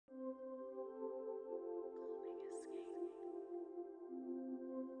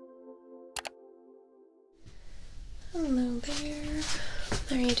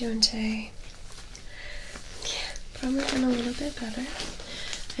are you doing today? Yeah, probably been a little bit better.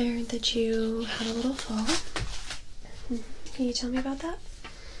 I heard that you had a little fall. Can you tell me about that?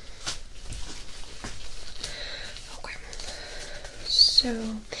 Okay.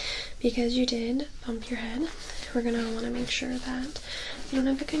 So, because you did bump your head, we're gonna want to make sure that you don't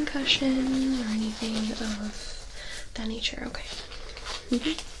have a concussion or anything of that nature, okay?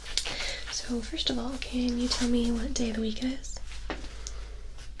 So, first of all, can you tell me what day of the week it is?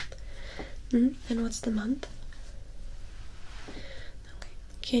 And what's the month? Okay.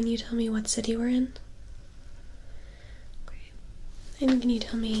 Can you tell me what city we're in? Okay. And can you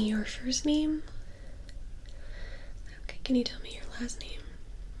tell me your first name? Okay. Can you tell me your last name?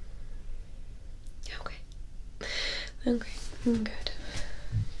 Okay. Okay. Good.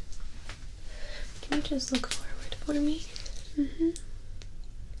 Can you just look forward for me?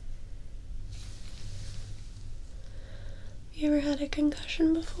 You ever had a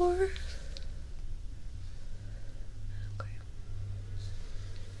concussion before? Okay.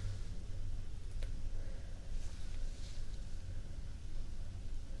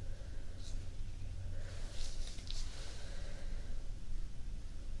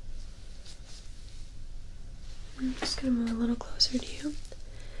 I'm just gonna move a little closer to you.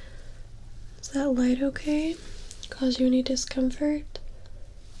 Is that light okay? Cause you any discomfort?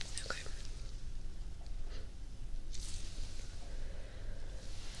 Okay.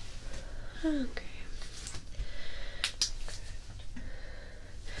 Okay.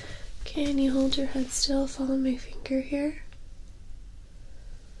 Can you hold your head still? Follow my finger here.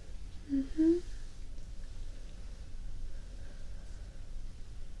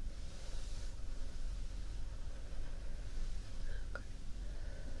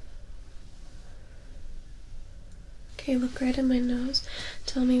 Okay, look right at my nose.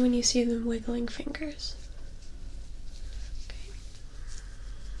 Tell me when you see them wiggling fingers.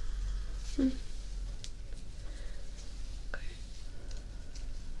 Okay.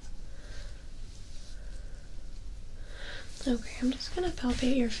 Okay, I'm just gonna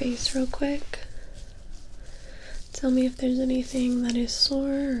palpate your face real quick. Tell me if there's anything that is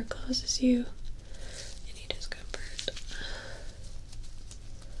sore or causes you any discomfort.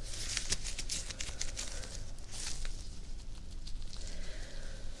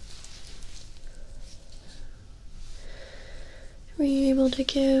 Were you able to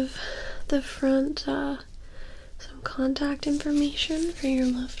give the front some contact information for your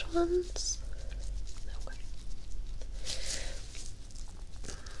loved ones?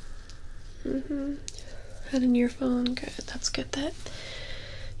 Okay. Had in your phone? Good. That's good that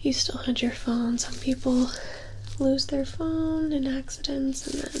you still had your phone. Some people lose their phone in accidents,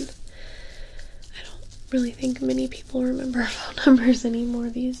 and then I don't really think many people remember phone numbers anymore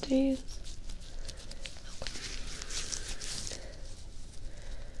these days.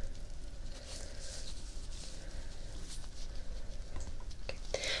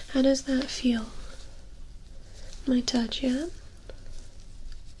 How does that feel? My touch, yeah?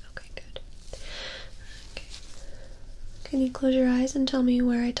 Okay, good. Okay. Can you close your eyes and tell me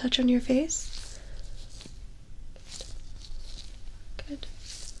where I touch on your face? Good.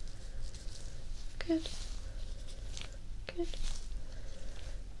 Good. Good.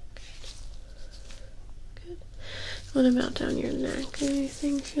 Good. Good. What about down your neck?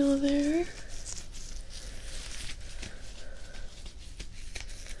 Anything feel there?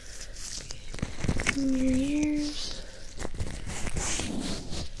 In your ears.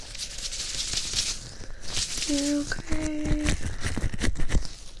 You're okay.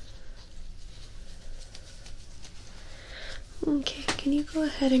 Okay, can you go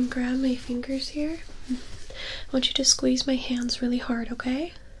ahead and grab my fingers here? I want you to squeeze my hands really hard,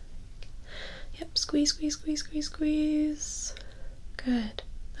 okay? Yep, squeeze, squeeze, squeeze, squeeze, squeeze. Good.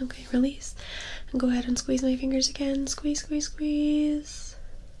 Okay, release. And go ahead and squeeze my fingers again. Squeeze, squeeze, squeeze.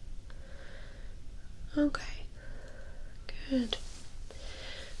 Okay. Good.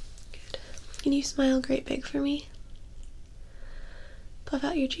 Good. Can you smile great big for me? Puff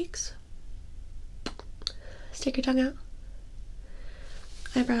out your cheeks. Stick your tongue out.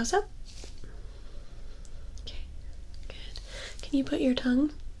 Eyebrows up. Okay. Good. Can you put your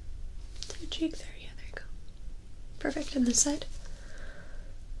tongue to your cheek there? Yeah, there you go. Perfect. And this side.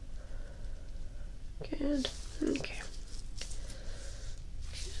 Good. Okay.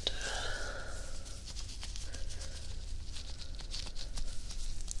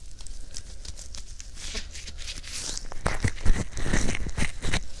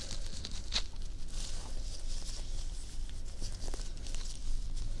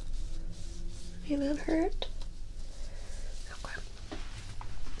 That hurt? Okay.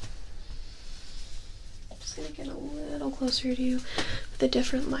 I'm just gonna get a little closer to you with the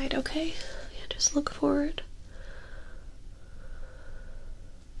different light, okay? Yeah, just look forward.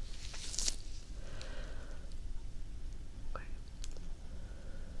 Okay.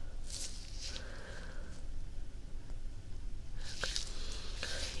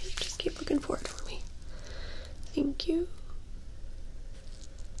 Yeah, just keep looking forward for me. Thank you.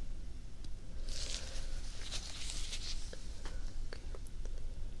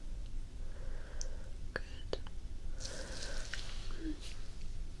 Good.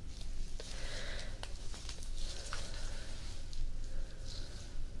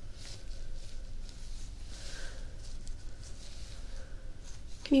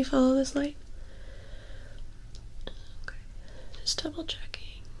 Can you follow this light? Okay. Just double checking.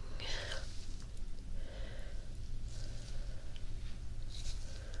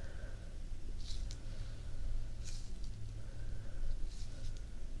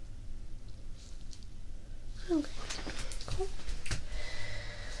 Okay, cool.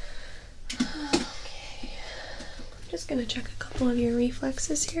 Okay, I'm just gonna check a couple of your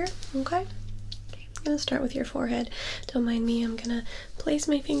reflexes here, okay? Okay, I'm gonna start with your forehead. Don't mind me, I'm gonna place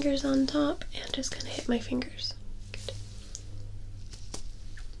my fingers on top and just gonna hit my fingers. Good.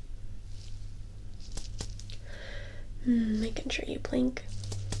 Making sure you blink.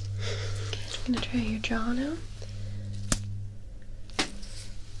 Okay, I'm gonna try your jaw now.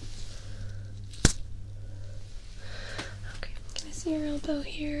 Okay, can I see your elbow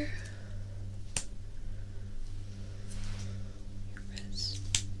here? Your wrist.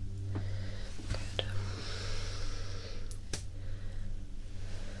 Good.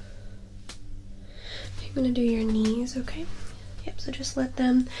 I'm gonna do your knees, okay? Yep, so just let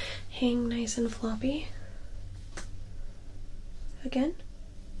them hang nice and floppy. Again.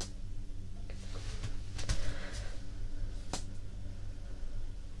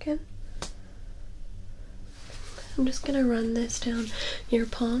 Again. I'm just gonna run this down your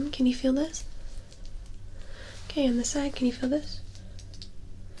palm. Can you feel this? Okay, on the side, can you feel this?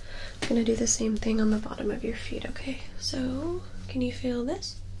 I'm gonna do the same thing on the bottom of your feet, okay? So, can you feel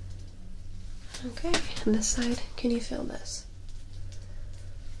this? Okay, on this side, can you feel this?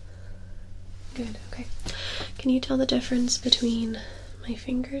 Good, okay. Can you tell the difference between my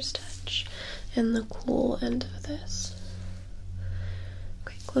fingers touch and the cool end of this?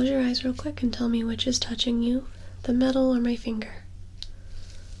 Okay, close your eyes real quick and tell me which is touching you, the metal or my finger.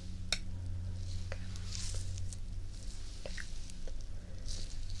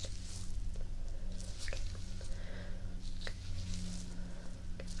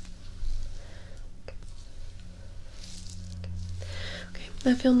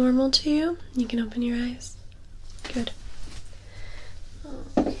 That feel normal to you? You can open your eyes. Good.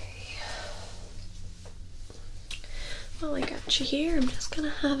 Okay. Well, I got you here. I'm just gonna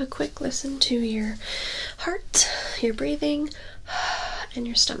have a quick listen to your heart, your breathing, and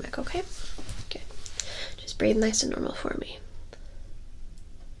your stomach, okay? Good. Just breathe nice and normal for me.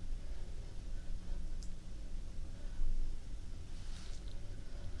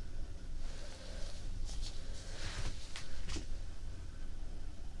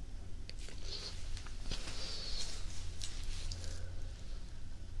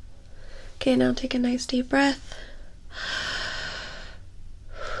 Okay, now take a nice deep breath.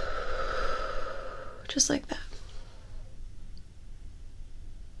 Just like that.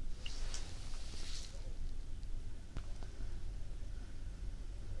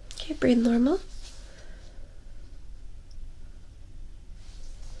 Okay, breathe normal. I'm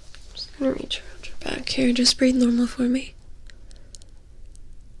just gonna reach around your back here. Just breathe normal for me.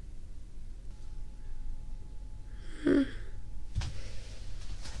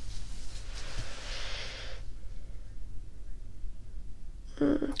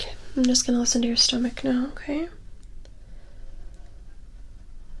 Okay, I'm just gonna listen to your stomach now, okay?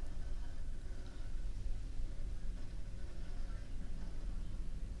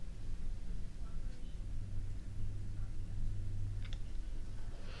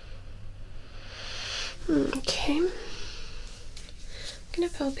 Okay. I'm gonna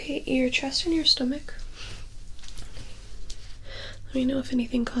palpate your chest and your stomach. Let me know if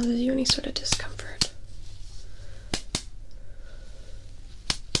anything causes you any sort of discomfort.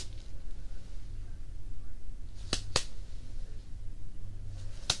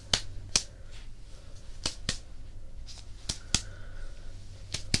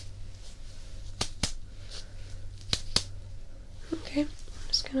 Okay, I'm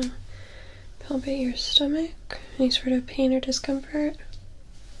just gonna palpate your stomach. Any sort of pain or discomfort?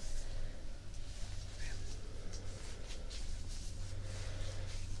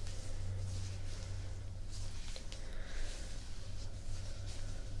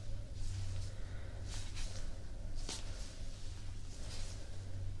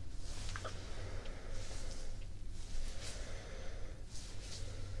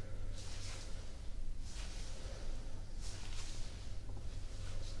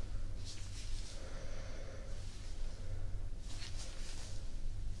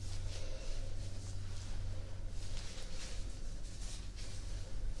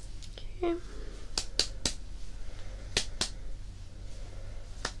 Okay.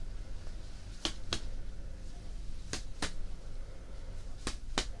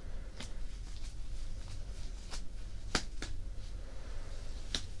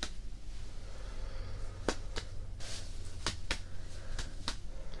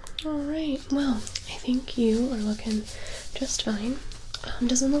 Alright, well, I think you are looking just fine.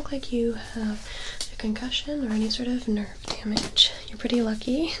 Doesn't look like you have a concussion or any sort of nerve damage. You're pretty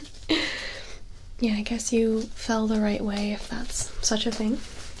lucky. Yeah, I guess you fell the right way, if that's such a thing.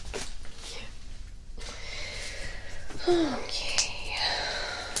 Okay.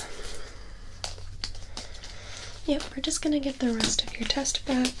 Yep, we're just gonna get the rest of your test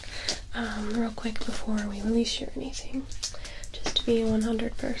back real quick before we release you or anything. Just to be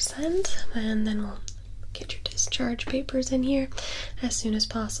 100%, and then we'll get your discharge papers in here as soon as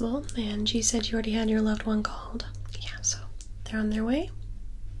possible. And you said you already had your loved one called. Yeah, so they're on their way.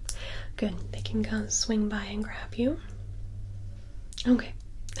 Good, they can come swing by and grab you. Okay,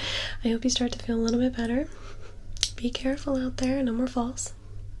 I hope you start to feel a little bit better. Be careful out there, no more falls.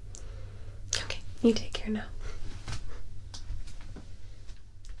 Okay, you take care now.